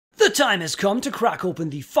time has come to crack open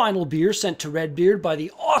the final beer sent to Redbeard by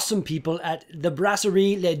the awesome people at the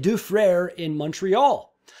Brasserie Les Deux Freres in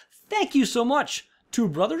Montreal. Thank you so much, two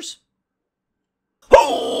brothers.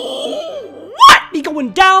 What be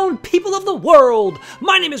going down, people of the world?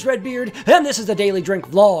 My name is Redbeard, and this is the Daily Drink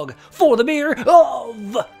Vlog for the beer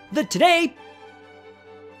of the today.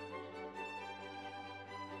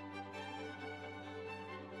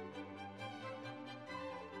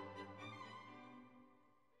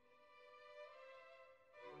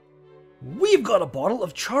 We've got a bottle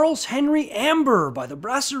of Charles Henri Amber by the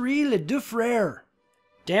Brasserie Les Deux Freres.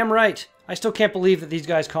 Damn right. I still can't believe that these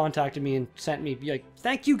guys contacted me and sent me, like,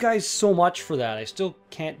 thank you guys so much for that. I still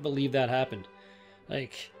can't believe that happened.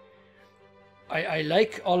 Like, I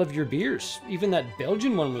like all of your beers. Even that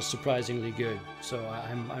Belgian one was surprisingly good. So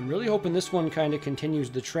I'm really hoping this one kind of continues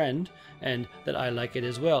the trend and that I like it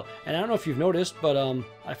as well. And I don't know if you've noticed, but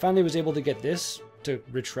I finally was able to get this to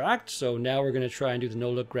retract, so now we're going to try and do the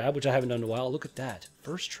no-look grab, which I haven't done in a while. Look at that.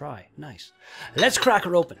 First try. Nice. Let's crack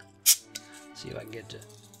her open. See if I can get to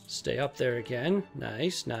stay up there again.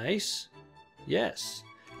 Nice, nice. Yes.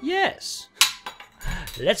 Yes.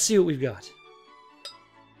 Let's see what we've got.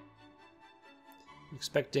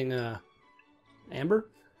 Expecting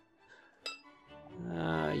amber?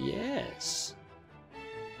 Yes.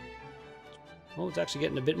 Oh, it's actually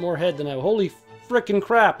getting a bit more head than I... Holy frickin'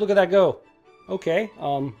 crap. Look at that go. Okay,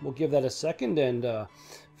 we'll give that a second and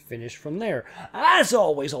finish from there. As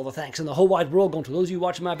always, all the thanks in the whole wide world going to those of you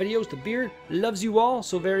watching my videos. The beard loves you all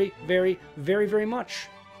so very, very, very, very much.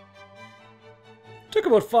 Took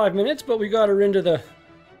about 5 minutes, but we got her into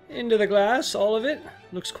the glass, all of it.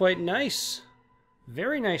 Looks quite nice.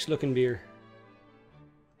 Very nice looking beer.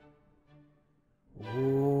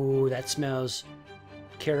 Ooh, that smells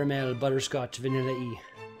caramel, butterscotch, vanilla-y.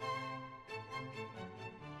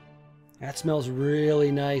 That smells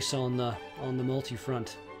really nice on the multi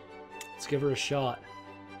front. Let's give her a shot.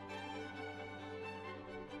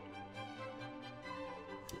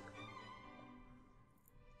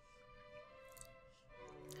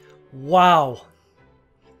 Wow.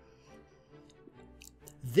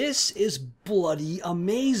 This is bloody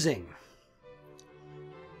amazing.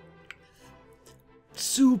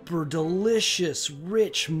 Super delicious,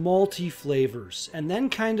 rich, malty flavors, and then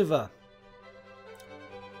kind of a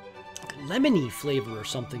lemony flavor or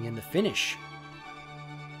something in the finish.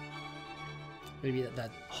 Maybe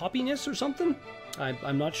that hoppiness or something?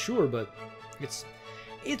 I'm not sure, but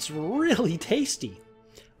it's really tasty.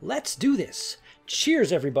 Let's do this.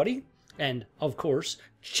 Cheers, everybody. And, of course,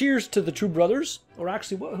 cheers to the two brothers. Or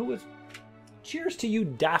actually, who was... Cheers to you,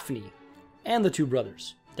 Daphne, and the two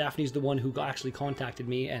brothers. Daphne's the one who actually contacted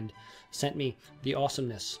me and sent me the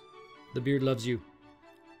awesomeness. The beard loves you.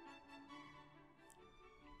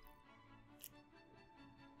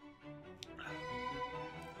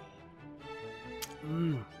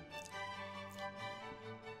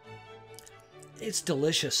 It's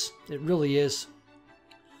delicious. It really is.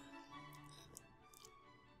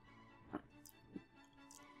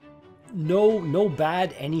 No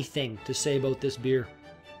bad anything to say about this beer.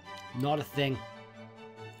 Not a thing.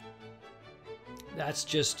 That's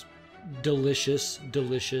just delicious,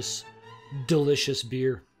 delicious, delicious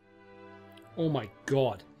beer. Oh my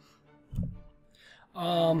god.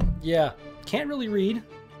 Yeah. Can't really read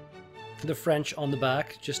the French on the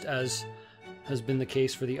back, just as has been the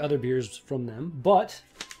case for the other beers from them, but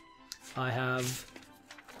I have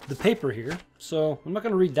the paper here, so I'm not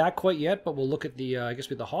going to read that quite yet, but we'll look at the, I guess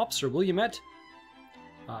with the hops, or Williamette,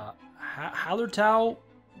 Hallertau,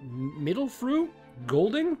 Mittelfru,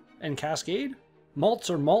 Golding, and Cascade.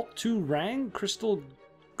 Malts are Malt 2 Rang, Crystal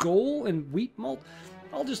Goal, and Wheat Malt.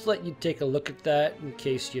 I'll just let you take a look at that in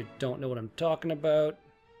case you don't know what I'm talking about,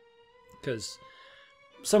 because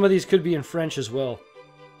some of these could be in French as well.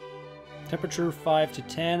 Temperature 5 to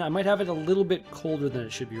 10. I might have it a little bit colder than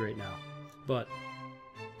it should be right now, but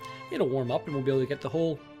it'll warm up and we'll be able to get the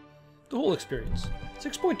whole experience.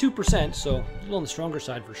 6.2%, so a little on the stronger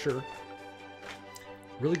side for sure.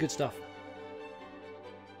 Really good stuff.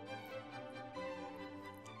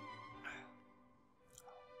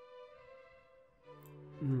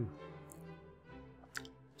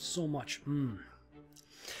 So much.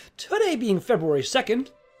 Today being February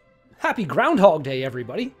 2nd, happy Groundhog Day,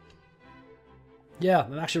 everybody. Yeah,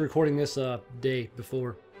 I'm actually recording this day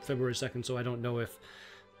before February 2nd, so I don't know if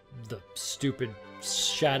the stupid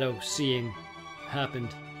shadow seeing happened.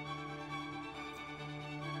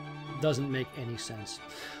 Doesn't make any sense.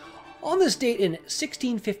 On this date in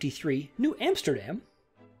 1653, New Amsterdam,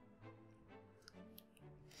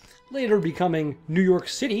 later becoming New York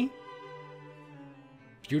City,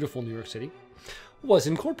 beautiful New York City, was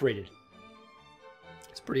incorporated.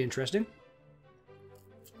 It's pretty interesting.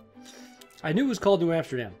 I knew it was called New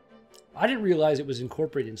Amsterdam. I didn't realize it was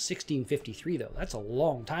incorporated in 1653, though. That's a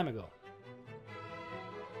long time ago.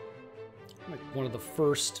 Like one of the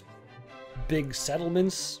first big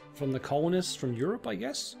settlements from the colonists from Europe, I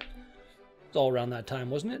guess. It's all around that time,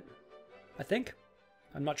 wasn't it? I think.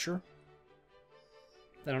 I'm not sure.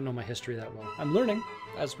 I don't know my history that well. I'm learning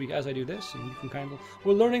as I do this, and you can kind of...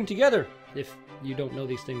 We're learning together if you don't know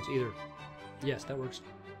these things either. Yes, that works.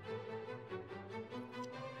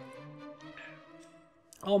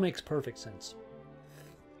 All makes perfect sense.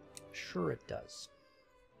 Sure it does.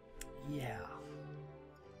 Yeah.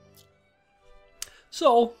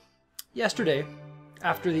 So, yesterday,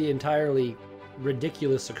 after the entirely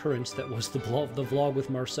ridiculous occurrence that was the vlog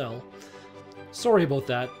with Marcel, sorry about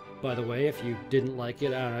that, by the way, if you didn't like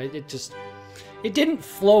it. I don't know, it didn't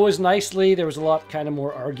flow as nicely. There was a lot kind of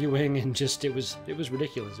more arguing, and just, it was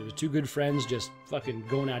ridiculous. It was two good friends just fucking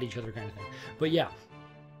going at each other kind of thing. But yeah,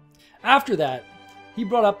 after that, he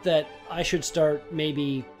brought up that I should start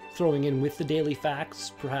maybe throwing in with the daily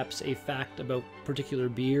facts, perhaps a fact about particular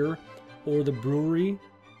beer or the brewery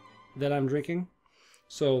that I'm drinking.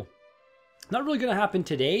 So, not really going to happen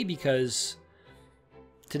today, because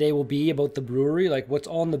today will be about the brewery, like what's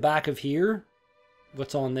on the back of here,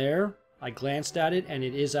 what's on there. I glanced at it, and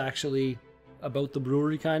it is actually about the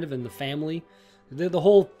brewery, kind of, and the family. The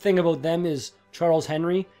whole thing about them is Charles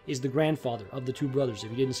Henri is the grandfather of the two brothers,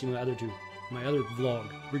 if you didn't see my other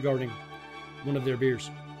vlog regarding one of their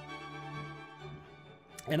beers.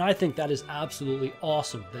 And I think that is absolutely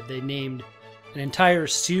awesome that they named an entire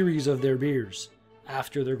series of their beers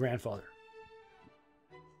after their grandfather.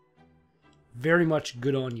 Very much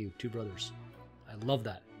good on you, two brothers. I love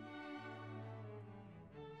that.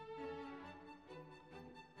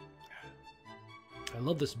 I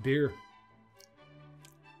love this beer.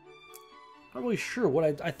 Not really sure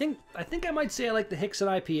what I think I might say I like the Hickson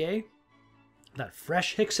IPA. That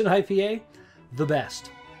fresh Hickson IPA, the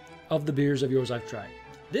best of the beers of yours I've tried.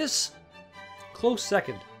 This, close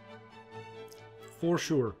second, for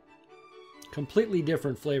sure. Completely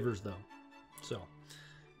different flavors, though. So,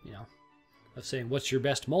 you know, I was saying, what's your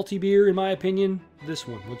best malty beer, in my opinion? This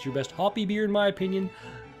one. What's your best hoppy beer, in my opinion?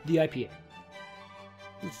 The IPA.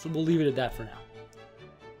 So we'll leave it at that for now.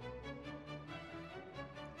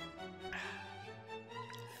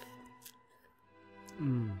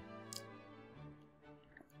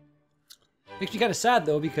 Makes me kind of sad,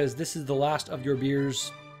 though, because this is the last of your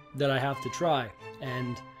beers that I have to try.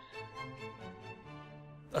 And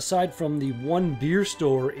aside from the one beer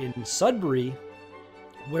store in Sudbury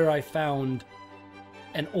where I found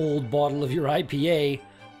an old bottle of your IPA,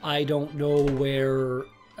 I don't know where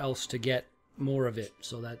else to get more of it.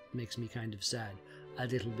 So that makes me kind of sad a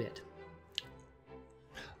little bit.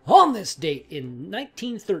 On this date in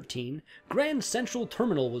 1913, Grand Central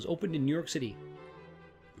Terminal was opened in New York City.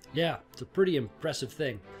 Yeah, it's a pretty impressive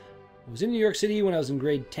thing. I was in New York City when I was in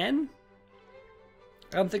grade 10.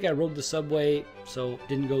 I don't think I rode the subway, so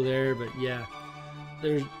didn't go there, but yeah.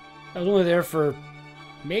 I was only there for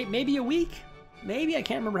maybe a week? Maybe, I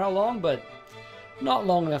can't remember how long, but not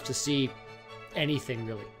long enough to see anything,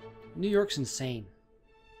 really. New York's insane.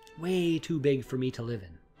 Way too big for me to live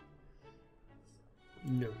in.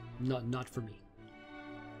 No, not for me.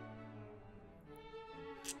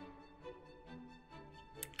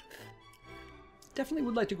 Definitely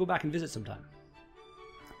would like to go back and visit sometime.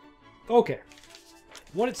 Okay.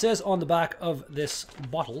 What it says on the back of this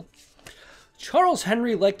bottle. Charles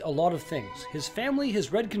Henri liked a lot of things. His family,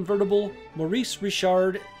 his red convertible, Maurice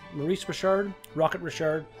Richard, Rocket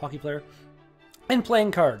Richard, hockey player, and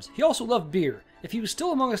playing cards. He also loved beer. If he was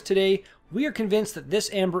still among us today, we are convinced that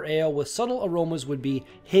this amber ale with subtle aromas would be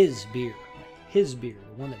his beer. His beer,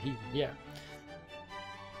 the one that he, yeah.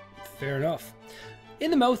 Fair enough. In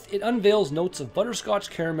the mouth, it unveils notes of butterscotch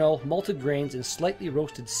caramel, malted grains, and slightly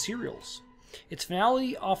roasted cereals. Its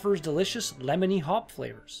finality offers delicious lemony hop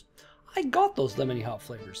flavors. I got those lemony hop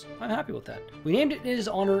flavors. I'm happy with that. We named it in his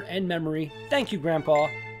honor and memory. Thank you, Grandpa,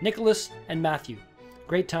 Nicholas, and Matthew.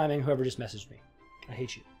 Great timing, whoever just messaged me. I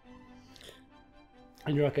hate you.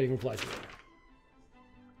 And you're not getting replies to it.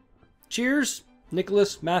 Cheers,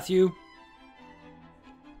 Nicholas, Matthew.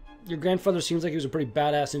 Your grandfather seems like he was a pretty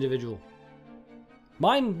badass individual.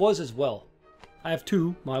 Mine was as well. I have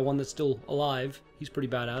two. My one that's still alive, he's pretty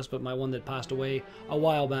badass, but my one that passed away a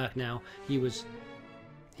while back now, he was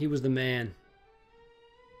the man.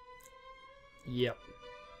 Yep.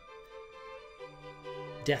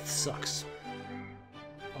 Death sucks.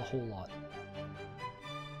 A whole lot.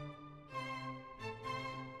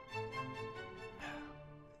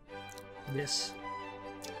 This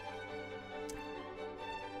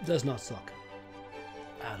Does not suck.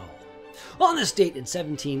 At all. On this date in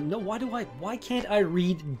 17... No, why can't I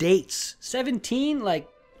read dates? 17? Like,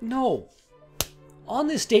 no. On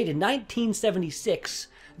this date in 1976,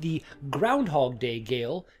 the Groundhog Day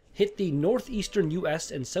gale hit the northeastern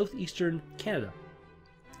U.S. and southeastern Canada.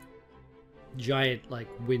 Giant, like,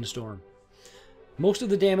 windstorm. Most of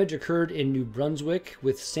the damage occurred in New Brunswick,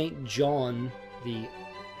 with St. John, I'm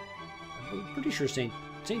pretty sure St.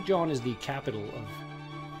 John is the capital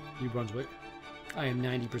of New Brunswick. I am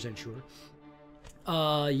 90% sure.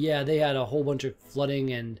 Yeah, they had a whole bunch of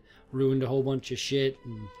flooding and ruined a whole bunch of shit.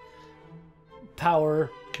 And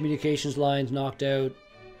power, communications lines knocked out.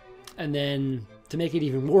 And then, to make it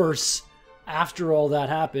even worse, after all that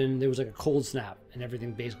happened, there was like a cold snap and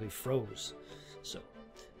everything basically froze. So,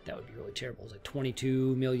 that would be really terrible. It was like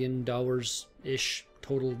 $22 million-ish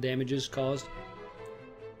total damages caused.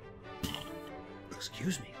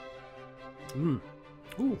 Excuse me.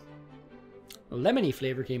 Ooh. A lemony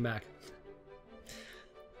flavor came back.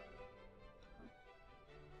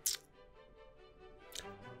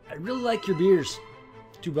 I really like your beers,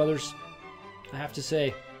 Two Brothers, I have to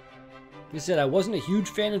say. Like I said, I wasn't a huge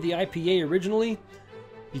fan of the IPA originally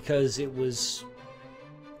because it was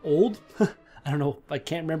old. I don't know, I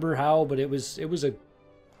can't remember how, but it was a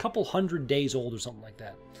couple 100 days old or something like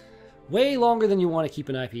that. Way longer than you want to keep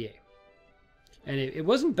an IPA. And it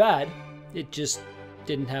wasn't bad, it just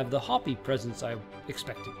didn't have the hoppy presence I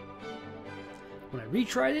expected. When I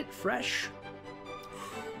retried it, fresh,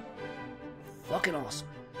 fucking awesome.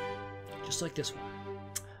 Just like this one.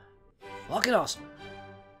 Fucking awesome.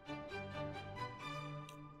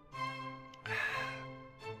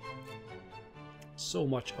 So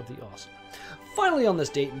much of the awesome. Finally, on this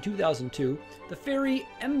date in 2002, the ferry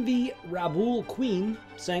MV Rabaul Queen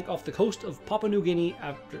sank off the coast of Papua New Guinea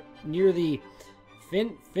near the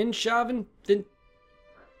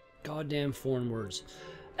goddamn foreign words.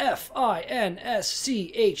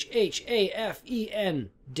 Finschhafen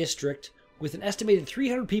district, with an estimated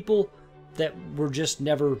 300 people that were just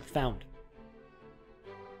never found.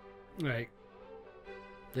 Right.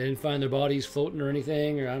 They didn't find their bodies floating or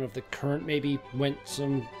anything, or I don't know if the current maybe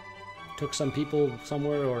took some people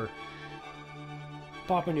somewhere, or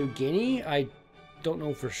Papua New Guinea, I don't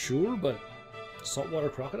know for sure, but saltwater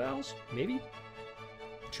crocodiles, maybe?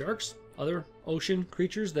 Sharks? Other ocean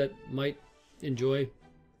creatures that might enjoy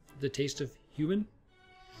the taste of human?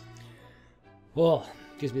 Well,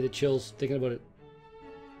 gives me the chills thinking about it.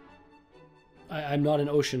 I'm not an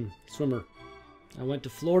ocean swimmer. I went to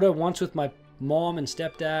Florida once with my mom and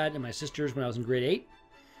stepdad and my sisters when I was in grade 8.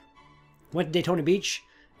 Went to Daytona Beach,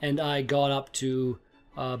 and I got up to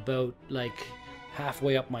about like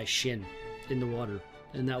halfway up my shin in the water,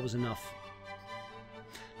 and that was enough.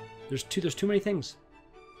 There's too many things.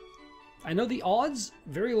 I know the odds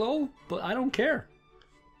very low, but I don't care.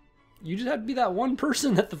 You just have to be that one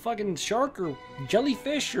person that the fucking shark or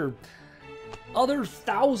jellyfish or other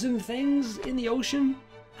 1,000 things in the ocean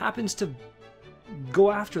happens to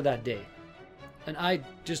go after that day. And I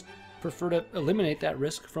just prefer to eliminate that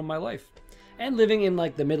risk from my life. And living in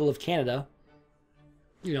like the middle of Canada,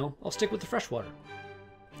 you know, I'll stick with the freshwater.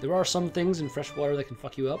 There are some things in freshwater that can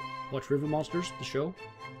fuck you up. Watch River Monsters, the show.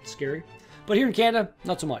 It's scary. But here in Canada,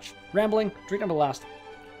 not so much. Rambling, drink number last.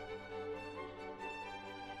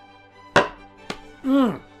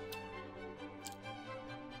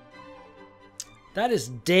 That is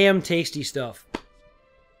damn tasty stuff.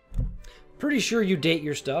 Pretty sure you date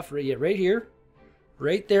your stuff right here.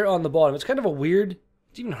 Right there on the bottom. It's kind of a weird...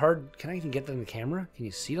 It's even hard... Can I even get that on the camera? Can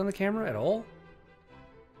you see it on the camera at all?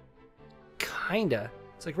 Kinda.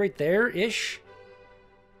 It's like right there-ish.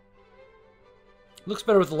 Looks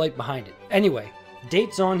better with the light behind it. Anyway,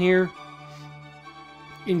 dates on here.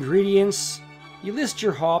 Ingredients. You list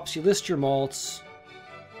your hops, you list your malts.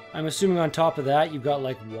 I'm assuming on top of that you've got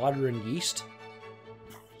like water and yeast.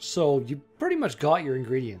 So you pretty much got your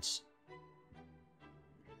ingredients.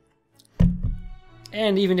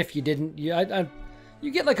 And even if you didn't,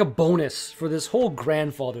 you get like a bonus for this whole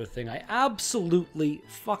grandfather thing. I absolutely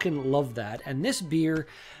fucking love that. And this beer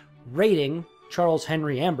rating, Charles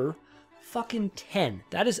Henri Amber, fucking 10.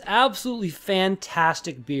 That is absolutely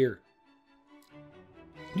fantastic beer.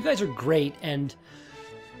 You guys are great, and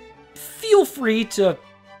feel free to,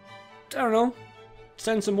 I don't know,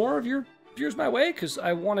 send some more of your beers my way, because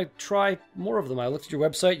I want to try more of them. I looked at your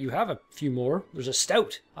website, you have a few more. There's a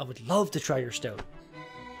stout. I would love to try your stout.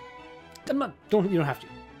 You don't have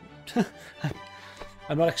to.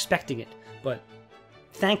 I'm not expecting it, but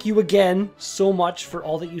thank you again so much for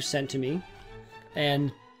all that you sent to me.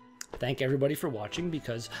 And thank everybody for watching,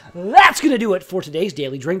 because that's going to do it for today's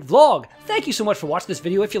Daily Drink vlog. Thank you so much for watching this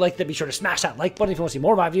video. If you liked it, be sure to smash that like button. If you want to see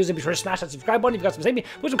more of my videos, then be sure to smash that subscribe button. If you've got some to say me,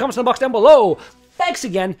 put some comments in the box down below. Thanks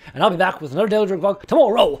again, and I'll be back with another Daily Drink vlog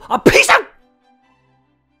tomorrow. Peace out!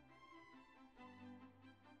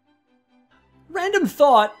 Random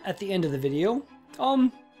thought at the end of the video.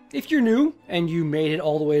 If you're new and you made it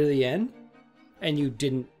all the way to the end, and you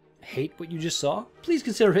didn't hate what you just saw, please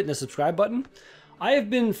consider hitting the subscribe button. I have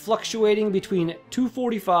been fluctuating between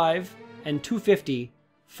 245 and 250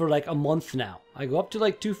 for like a month now. I go up to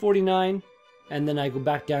like 249, and then I go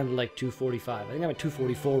back down to like 245. I think I'm at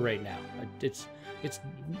 244 right now. It's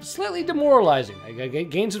slightly demoralizing. I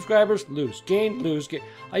gain subscribers, lose, gain, lose, gain.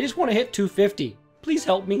 I just want to hit 250. Please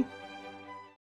help me.